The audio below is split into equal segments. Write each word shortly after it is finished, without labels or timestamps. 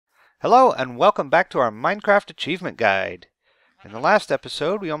Hello and welcome back to our Minecraft Achievement Guide. In the last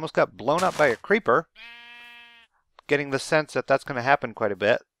episode, we almost got blown up by a creeper. Getting the sense that that's going to happen quite a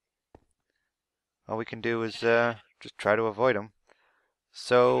bit. All we can do is just try to avoid them.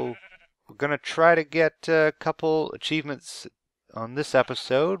 So we're going to try to get a couple achievements on this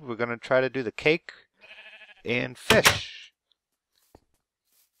episode. We're going to try to do the cake and fish.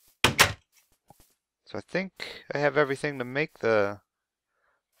 So I think I have everything to make the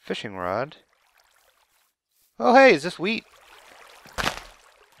fishing rod. Oh hey, is this wheat?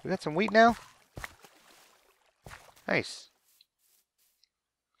 We got some wheat now? Nice.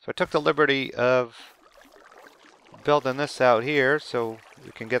 So I took the liberty of building this out here so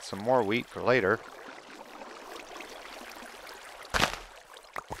we can get some more wheat for later.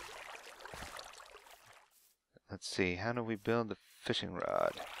 Let's see, how do we build the fishing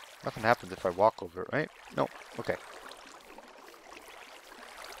rod? Nothing happens if I walk over it, right? Nope, okay.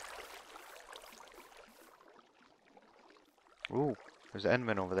 Ooh, there's an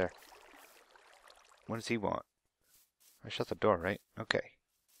Enderman over there. What does he want? I shut the door, right? Okay.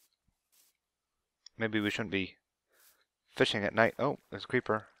 Maybe we shouldn't be fishing at night. Oh, there's a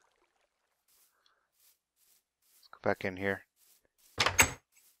creeper. Let's go back in here.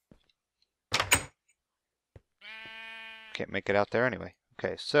 Can't make it out there anyway.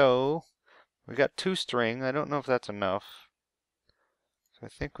 Okay, so we got 2 string. I don't know if that's enough. So I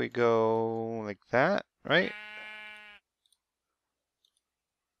think we go like that, right?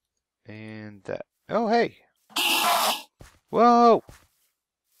 And that. Oh, hey! Whoa!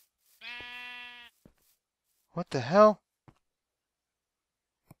 What the hell?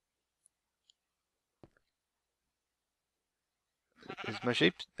 Is my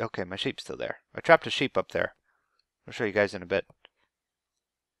sheep? Okay, my sheep's still there. I trapped a sheep up there. I'll show you guys in a bit.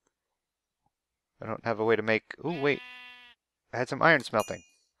 I don't have a way to make... Ooh, wait. I had some iron smelting.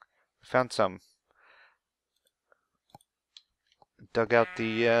 I found some. Dug out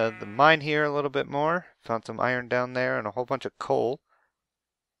the mine here a little bit more. Found some iron down there and a whole bunch of coal.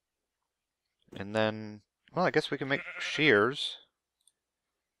 And then, well, I guess we can make shears.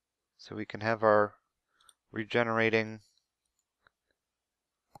 So we can have our regenerating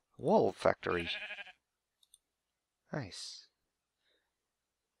wool factory. Nice.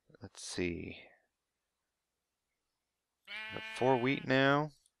 Let's see. Got 4 wheat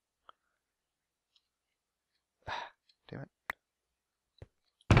now. Damn it.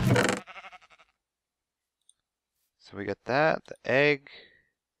 So we got that, the egg.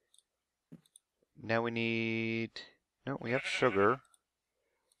 Now we need... No, we have sugar.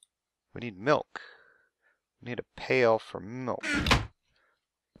 We need milk. We need a pail for milk.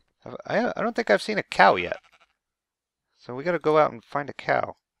 I don't think I've seen a cow yet. So we gotta go out and find a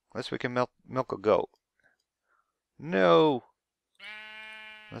cow. Unless we can milk a goat. No!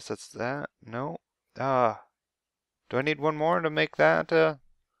 Unless that's that. No. Do I need one more to make that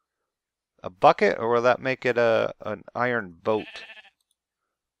a bucket? Or will that make it an iron boat?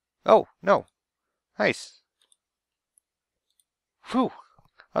 Oh, no. Nice. Whew.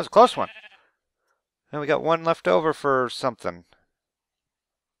 That was a close one. And we got 1 left over for something.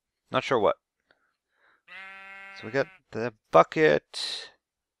 Not sure what. So we got the bucket.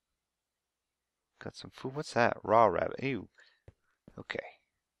 Got some food. What's that? Raw rabbit. Ew. Okay.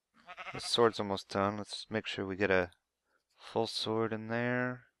 This sword's almost done. Let's make sure we get a full sword in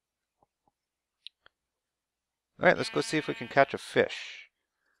there. Alright, let's go see if we can catch a fish.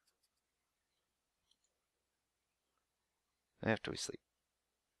 After we sleep.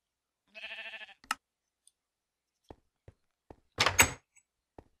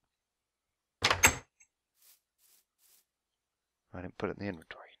 I didn't put it in the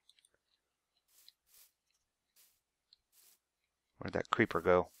inventory. Where'd that creeper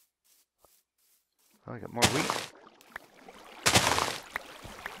go? Oh, I got more wheat.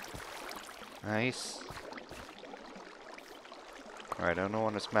 Nice. Alright, I don't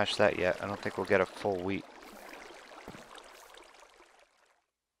want to smash that yet. I don't think we'll get a full wheat.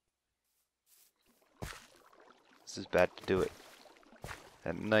 This is bad to do it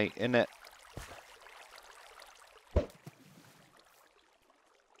at night, isn't it?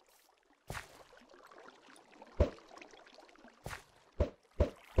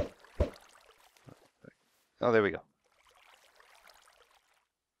 Oh, there we go.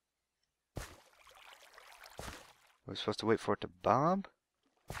 We're supposed to wait for it to bomb?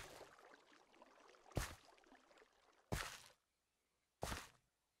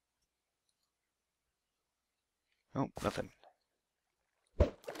 Oh, nothing.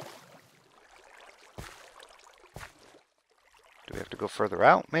 Do we have to go further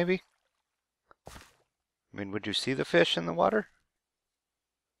out, maybe? I mean, would you see the fish in the water?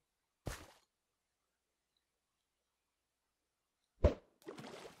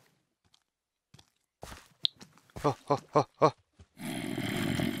 Oh, oh, oh, oh.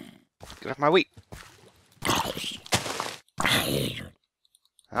 Get off my wheat.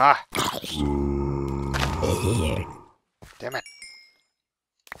 Ah. Damn it.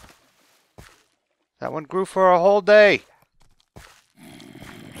 That one grew for a whole day.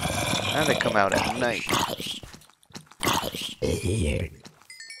 And they come out at night.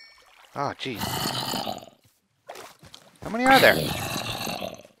 Oh, jeez. How many are there?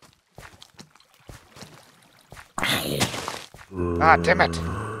 Ah, damn it.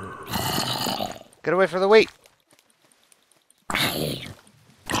 Get away from the wheat.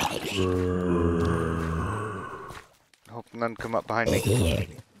 Hope none come up behind me.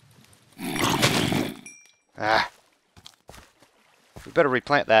 Ah. We better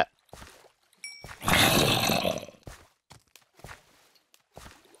replant that.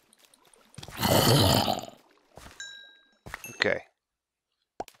 Okay.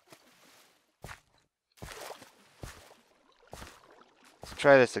 Let's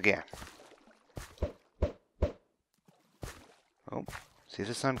try this again. Oh, see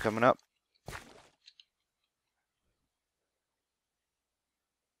the sun coming up.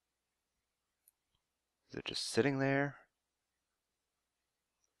 Is it just sitting there?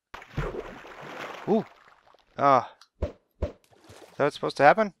 Ooh! Ah. Is that what's supposed to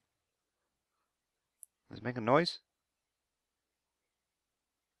happen? Is it making noise?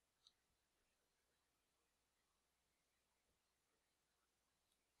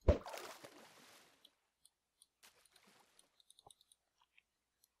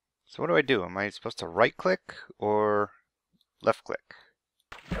 So what do I do? Am I supposed to right click or left click?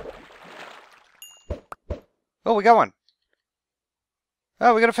 Oh, we got one!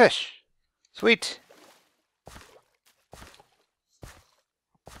 Oh, we got a fish! Sweet!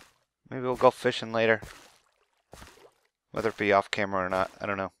 Maybe we'll go fishing later. Whether it be off camera or not, I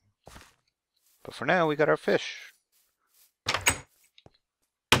don't know. But for now, we got our fish.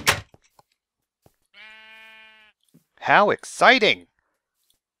 How exciting!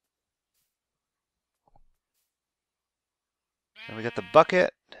 And we got the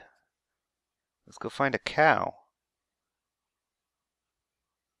bucket. Let's go find a cow.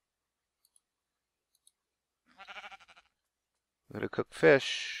 We gotta cook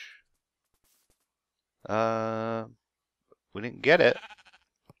fish. We didn't get it.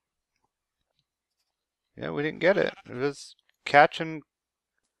 Yeah, we didn't get it. It was catch and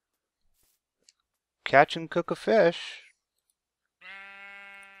cook a fish.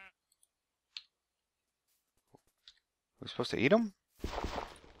 We're supposed to eat them? We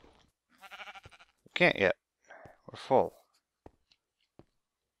can't yet. We're full.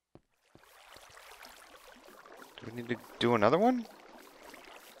 Do we need to do another one?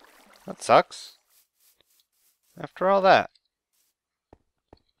 That sucks. After all that.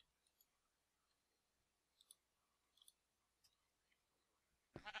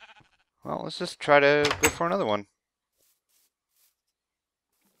 Well, let's just try to go for another one.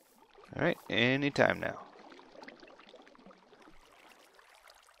 Alright, anytime now.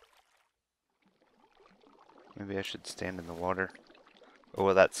 Maybe I should stand in the water. Or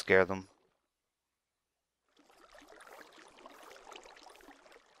will that scare them?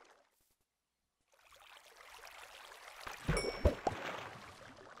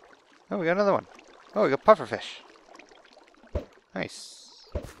 Oh, we got another one. Oh, we got pufferfish. Nice.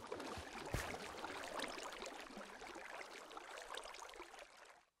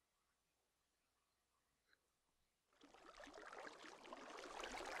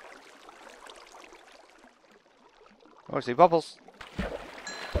 Oh, I see bubbles.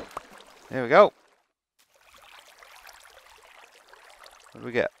 There we go. What do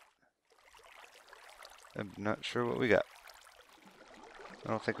we get? I'm not sure what we got. I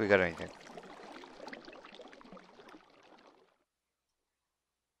don't think we got anything.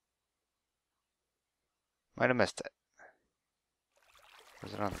 Might have missed it.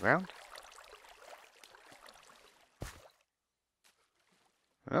 Was it on the ground?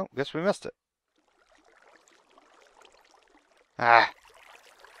 Well, guess we missed it. Ah!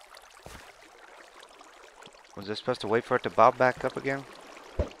 Was I supposed to wait for it to bob back up again?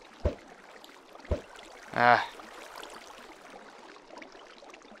 Ah!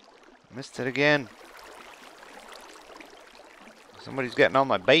 Missed it again. Somebody's getting on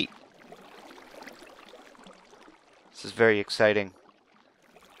my bait. This is very exciting.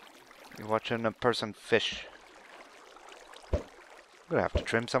 You're watching a person fish. I'm gonna have to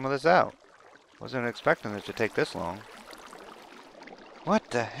trim some of this out. Wasn't expecting it to take this long.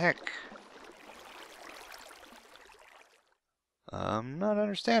 What the heck? I'm not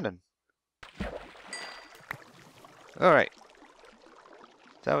understanding. Alright.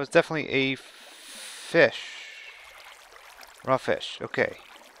 That was definitely a fish. Raw fish. Okay.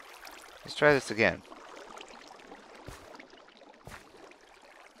 Let's try this again.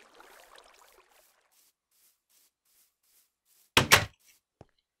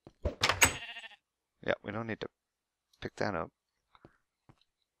 Yeah, we don't need to pick that up.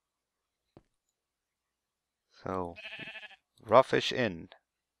 So, raw fish in.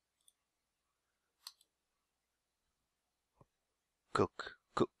 Cook,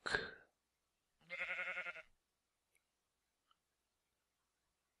 cook.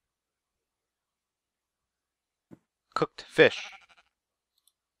 Cooked fish.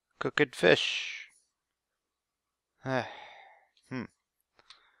 Cooked fish. Let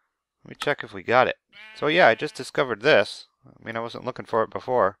me check if we got it. So yeah, I just discovered this. I mean, I wasn't looking for it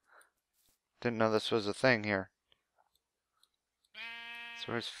before. Didn't know this was a thing here.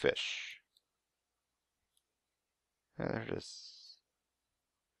 So where's fish? Yeah, there it is.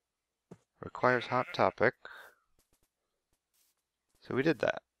 Requires hot topic. So we did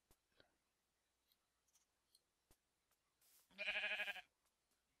that.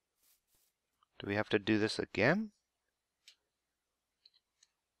 Do we have to do this again?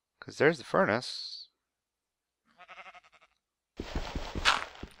 Because there's the furnace. I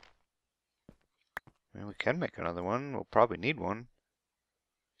mean, we can make another one. We'll probably need one.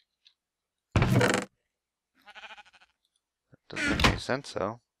 That doesn't make any sense,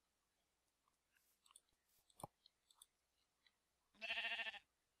 though.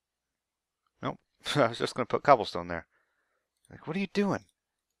 Nope. I was just going to put cobblestone there. Like, what are you doing?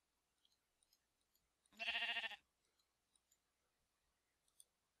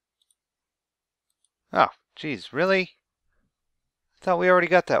 Oh, geez, really? I thought we already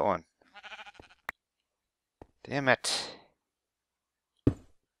got that one. Damn it.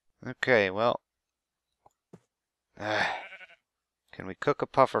 Okay, well. Can we cook a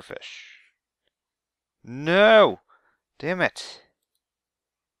puffer fish? No! Damn it.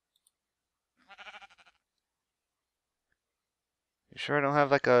 You sure I don't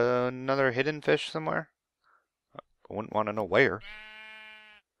have like another hidden fish somewhere? I wouldn't want to know where.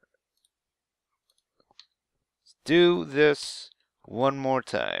 Let's do this one more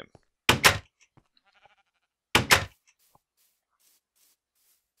time.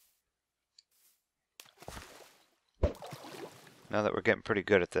 Now that we're getting pretty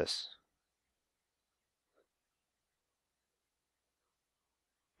good at this.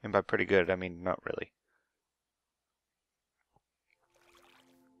 And by pretty good, I mean not really.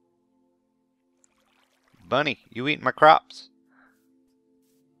 Bunny, you eating my crops?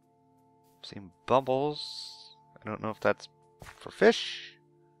 I'm seeing bubbles. I don't know if that's for fish.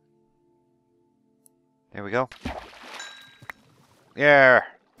 There we go. Yeah.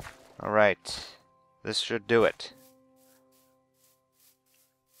 Alright. This should do it.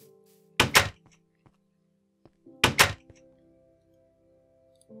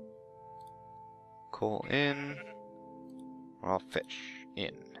 Coal in. Raw fish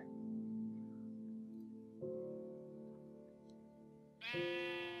in.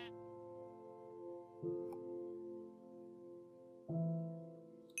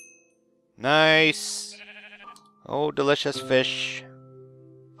 Nice. Oh, delicious fish.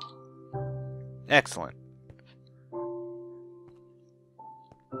 Excellent.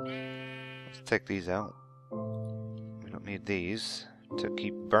 Let's take these out. We don't need these to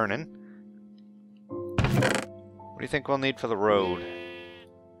keep burning. What do you think we'll need for the road?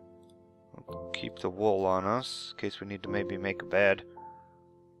 We'll keep the wool on us in case we need to maybe make a bed.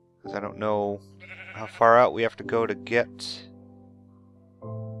 Because I don't know how far out we have to go to get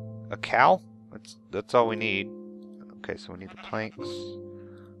a cow. That's all we need. Okay, so we need the planks.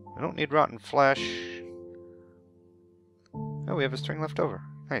 We don't need rotten flesh. Oh, we have a string left over.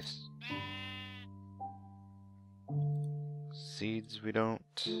 Nice. Seeds we don't.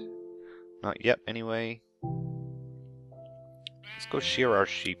 Not yet, anyway. Let's go shear our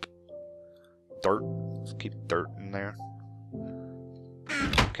sheep. Dirt. Let's keep dirt in there.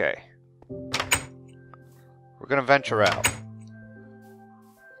 Okay. We're gonna venture out.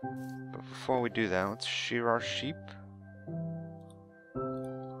 But before we do that, let's shear our sheep.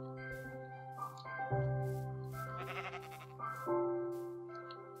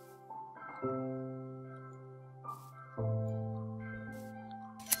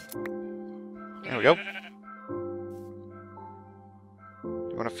 There we go.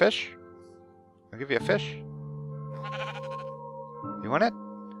 You want a fish? I'll give you a fish. You want it?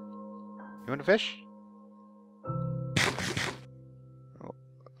 You want a fish?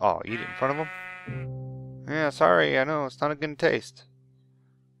 Oh, eat it in front of him? Yeah, sorry, I know, it's not a good taste.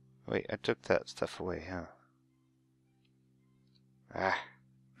 Wait, I took that stuff away, huh? Ah.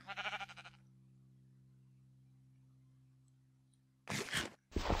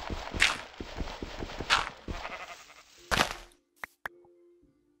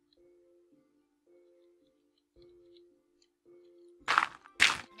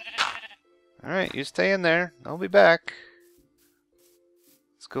 Alright, you stay in there. I'll be back.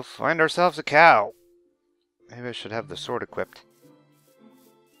 Let's go find ourselves a cow. Maybe I should have the sword equipped.